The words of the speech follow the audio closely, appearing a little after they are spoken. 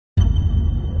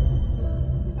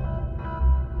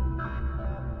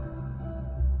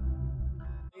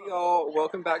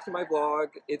welcome back to my vlog.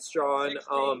 It's John.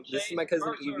 This is my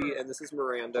cousin Evie, and this is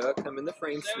Miranda. Come in the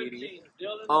frame, sweetie.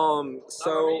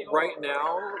 So right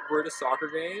now we're at a soccer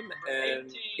game, and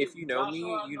if you know me,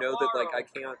 you know that like I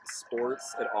can't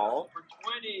sports at all.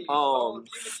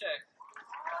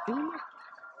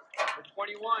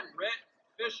 21, Rhett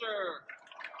Fisher.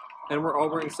 And we're all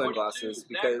wearing sunglasses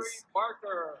because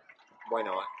why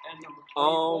not?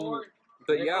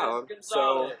 But yeah,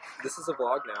 so this is a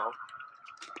vlog now.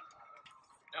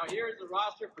 Now here's the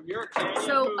roster for your Canadian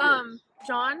So, Cougars.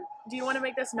 John, do you want to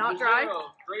make this not dry?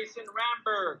 Grayson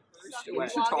Ramberg. We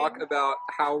should talk about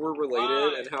how we're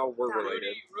related and how we're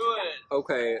related.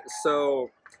 Okay,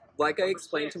 so like I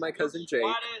explained to my cousin Jake,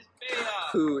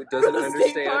 who doesn't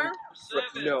understand.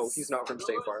 No, he's not from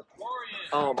State Farm.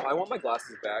 I want my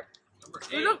glasses back.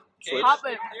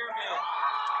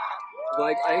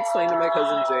 Like I explained to my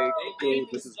cousin Jake, ooh,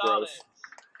 this is gross.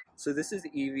 So this is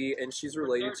Evie, and she's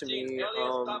related to me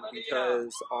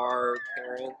because our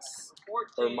parents,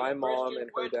 or my mom and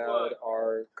her dad,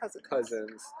 are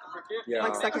cousins. Yeah.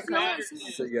 Like second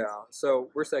cousins? So yeah, so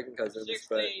we're second cousins,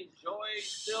 but nobody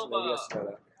has to know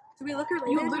that. Do we look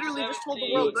related? You literally just told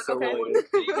the world, but so okay. related.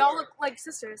 Y'all look like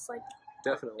sisters, like.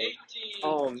 Definitely.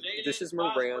 This is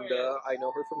Miranda. I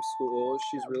know her from school.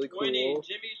 She's really cool. We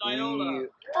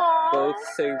both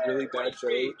say really bad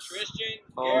jokes.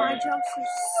 My jokes are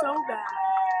so bad.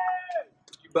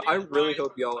 But I really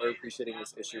hope y'all are appreciating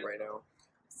this issue right now.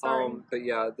 But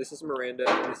yeah, this is Miranda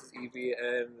and this is Evie,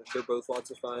 and they're both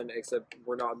lots of fun, except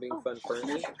we're not being fun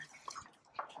currently.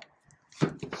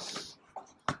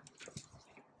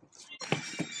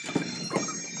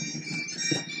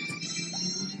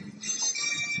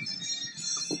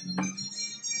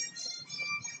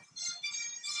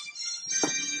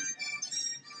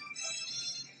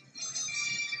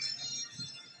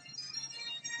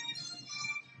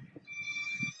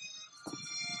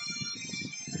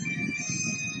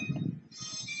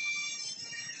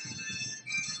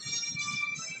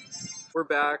 We're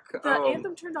back. The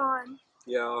anthem turned on.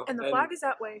 Yeah. And the flag is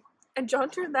that way. And John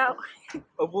turned that way.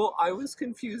 Well, I was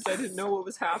confused. I didn't know what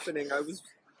was happening.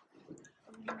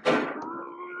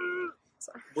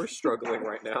 We're struggling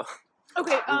right now.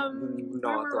 Okay,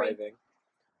 not thriving.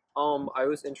 I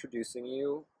was introducing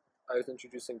you. I was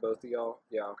introducing both of y'all.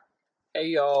 Yeah. Hey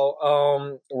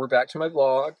y'all. We're back to my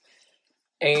vlog.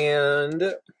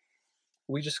 And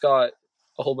we just got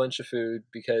a whole bunch of food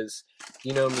because,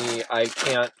 you know me, I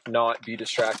can't not be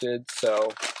distracted, so.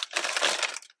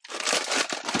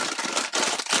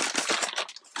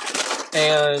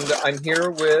 And I'm here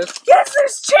with... Yes,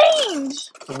 there's change!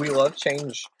 We love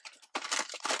change.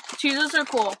 Cheeses are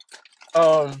cool.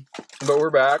 But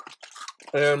we're back,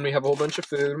 and we have a whole bunch of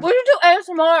food. What do you do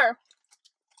ASMR?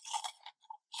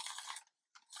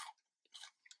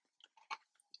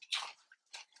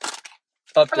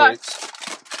 Updates. Okay.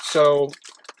 So,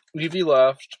 Evie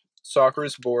left. Soccer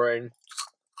is boring.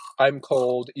 I'm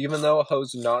cold. Even though a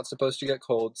hoe's not supposed to get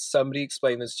cold, somebody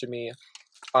explained this to me.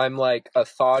 I'm like a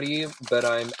thotty, but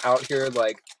I'm out here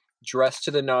like dressed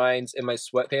to the nines in my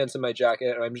sweatpants and my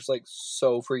jacket, and I'm just like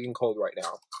so freaking cold right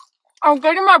now. I'm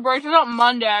getting my braces on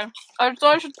Monday. I just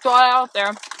thought I should throw it out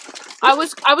there. I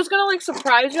was gonna like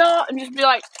surprise y'all and just be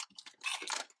like,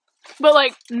 but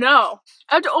like no.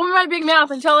 I have to open my big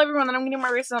mouth and tell everyone that I'm getting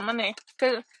my braces on Monday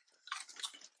because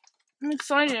I'm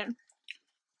excited.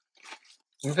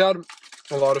 We've had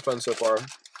a lot of fun so far.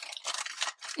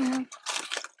 Yeah.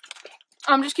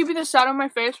 I'm just keeping this out of my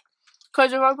face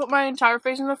because if I put my entire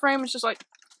face in the frame, it's just like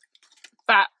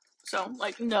fat. So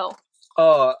like no.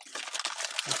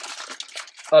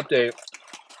 Update.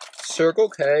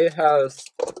 Circle K has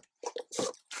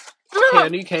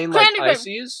candy cane like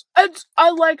ices. I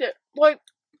like it. Like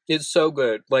it's so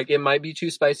good. Like it might be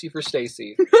too spicy for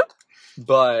Stacy,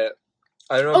 but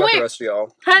I don't know about the rest of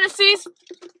y'all. Hennessy's,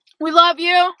 we love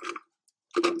you.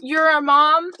 You're our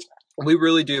mom. We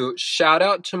really do. Shout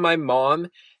out to my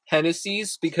mom,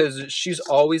 Hennessy's, because she's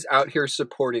always out here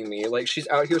supporting me. Like she's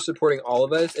out here supporting all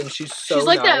of us, and she's so. She's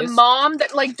like nice. that mom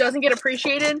that like doesn't get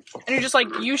appreciated, and you're just like,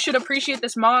 you should appreciate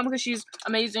this mom because she's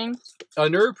amazing.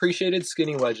 Underappreciated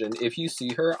skinny legend. If you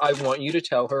see her, I want you to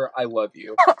tell her I love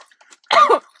you.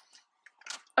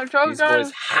 I'm so These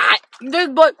boys hot. This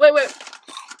boy, wait.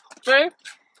 Ready?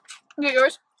 Get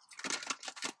yours.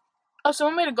 Oh,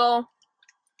 someone made a goal.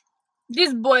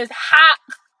 This boy is hot.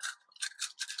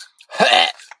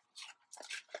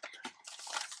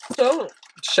 So,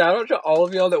 shout out to all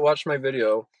of y'all that watched my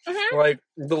video. Mm-hmm. Like,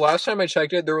 the last time I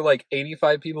checked it, there were like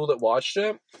 85 people that watched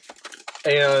it.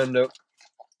 And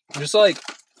just like,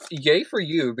 yay for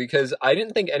you, because I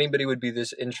didn't think anybody would be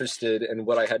this interested in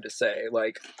what I had to say.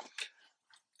 Like,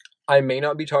 I may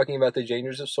not be talking about the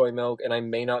dangers of soy milk, and I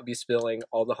may not be spilling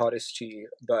all the hottest tea,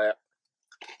 but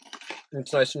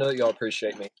it's nice to know that y'all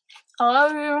appreciate me. I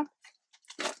love you.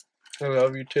 I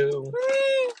love you too.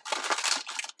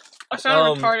 I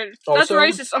sound retarded. That's Also,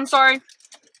 racist. I'm sorry.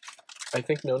 I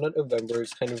think No Nut November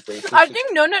is kind of racist. I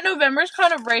think No Nut November is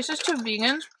kind of racist to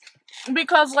vegans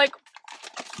because, like,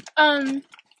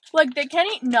 they can't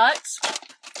eat nuts,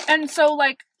 and so,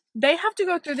 like, they have to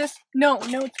go through this. No,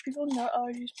 it's people with nut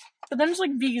allergies. But then it's,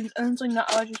 like, vegans, and it's, like, nut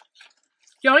allergies.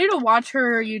 Y'all need to watch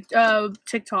her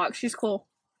TikTok. She's cool.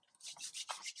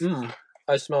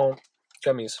 I smell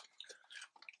gummies.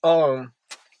 I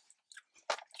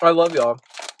love y'all.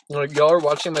 Like, y'all are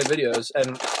watching my videos,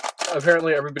 and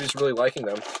apparently everybody's really liking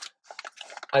them.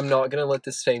 I'm not gonna let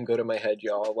this fame go to my head,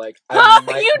 y'all. Like,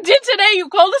 you did today! You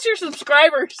called us your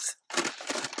subscribers!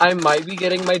 I might be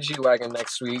getting my G-Wagon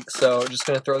next week, so just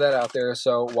gonna throw that out there,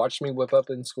 so watch me whip up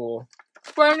in school.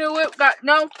 Brand new whip, got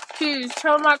no keys.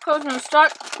 Tell my cousin to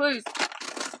start, please.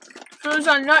 As soon as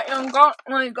I nut, I'm gone.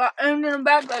 When he got in the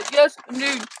back, like, yes,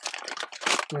 indeed.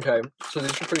 Okay, so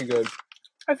these are pretty good.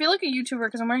 I feel like a YouTuber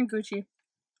because I'm wearing Gucci.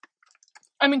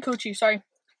 I mean Gucci, sorry.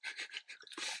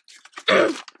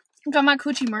 Got my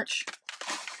Gucci merch.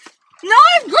 No,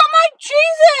 I've got my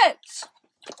Cheez-Its!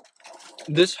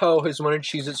 This hoe has wanted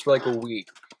Cheez-Its for like a week.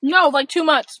 No, like 2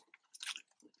 months.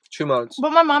 2 months.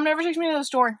 But my mom never takes me to the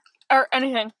store. Or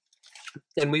anything.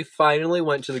 And we finally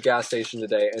went to the gas station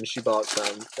today, and she bought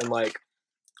some. And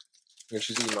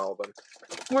she's eating all of them.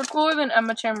 We're cooler than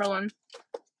Emma Chamberlain.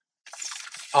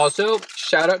 Also,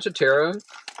 shout out to Tara.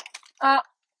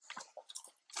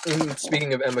 Mm-hmm.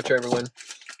 Speaking of Emma Chamberlain,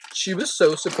 she was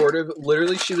so supportive.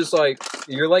 Literally, she was like,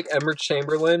 "You're like Emma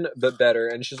Chamberlain, but better."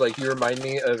 And she's like, "You remind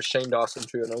me of Shane Dawson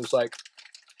too." And I was like,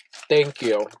 "Thank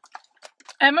you."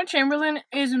 Emma Chamberlain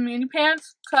is in mini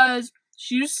pants because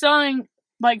she was selling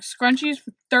like scrunchies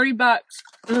for $30.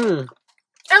 And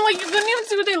like you couldn't even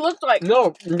see what they looked like.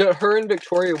 No, her and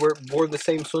Victoria wore the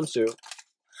same swimsuit.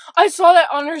 I saw that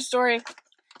on her story.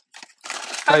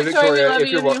 Hi Victoria,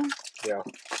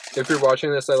 if you're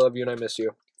watching this, I love you and I miss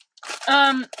you.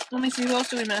 Let me see, who else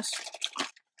do we miss?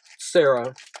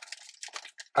 Sarah.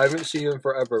 I haven't seen you in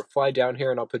forever. Fly down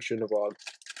here and I'll put you in a vlog.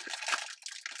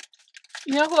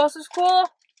 You know who else is cool?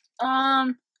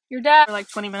 Your dad for like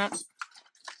 20 minutes.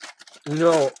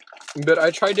 No, but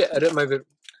I tried to edit my video.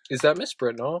 Is that Miss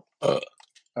Britnell? Oh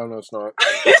no, it's not.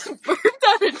 Burped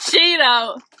on a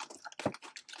Cheeto.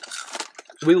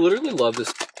 We literally love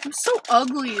this. I'm so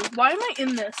ugly. Why am I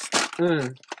in this?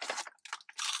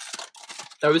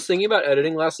 I was thinking about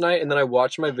editing last night, and then I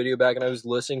watched my video back, and I was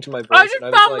listening to my voice, I just and I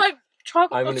was found like, my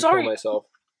chocolate. I'm gonna kill myself.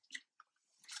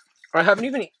 I haven't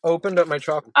even opened up my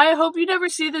chocolate. I hope you never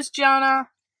see this, Gianna.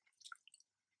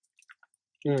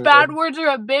 Bad words are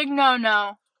a big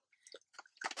no-no.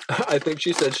 I think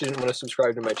she said she didn't want to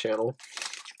subscribe to my channel.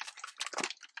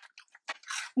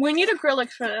 We need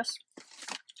acrylics for this.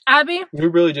 Abby? We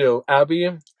really do.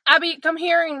 Abby, come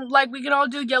here and, like, we can all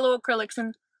do yellow acrylics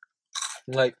and...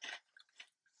 like,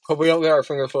 hope we don't get our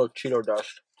fingers full of Cheeto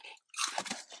dust.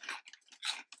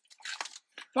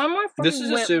 One more fucking This is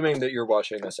whip. assuming that you're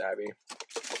watching this, Abby.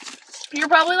 You're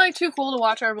probably, like, too cool to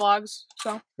watch our vlogs,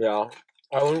 so... Yeah.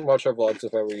 I wouldn't watch our vlogs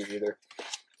if I were you either.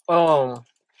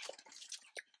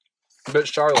 But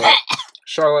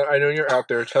Charlotte, I know you're out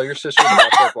there. Tell your sister to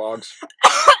watch our vlogs.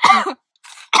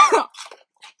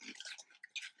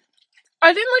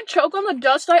 I didn't, like, choke on the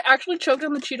dust. I actually choked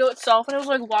on the Cheeto itself, and it was,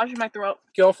 like, lodged in my throat.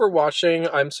 Thank y'all for watching.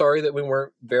 I'm sorry that we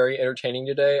weren't very entertaining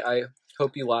today. I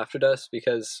hope you laughed at us,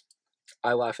 because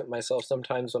I laugh at myself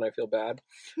sometimes when I feel bad.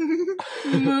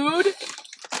 Mood.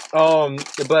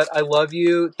 But I love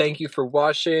you. Thank you for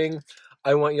watching.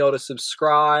 I want y'all to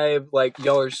subscribe. Like,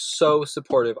 y'all are so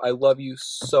supportive. I love you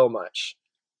so much.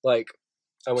 Like,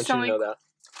 I want you to know that.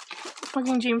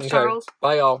 Fucking James Charles.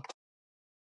 Bye, y'all.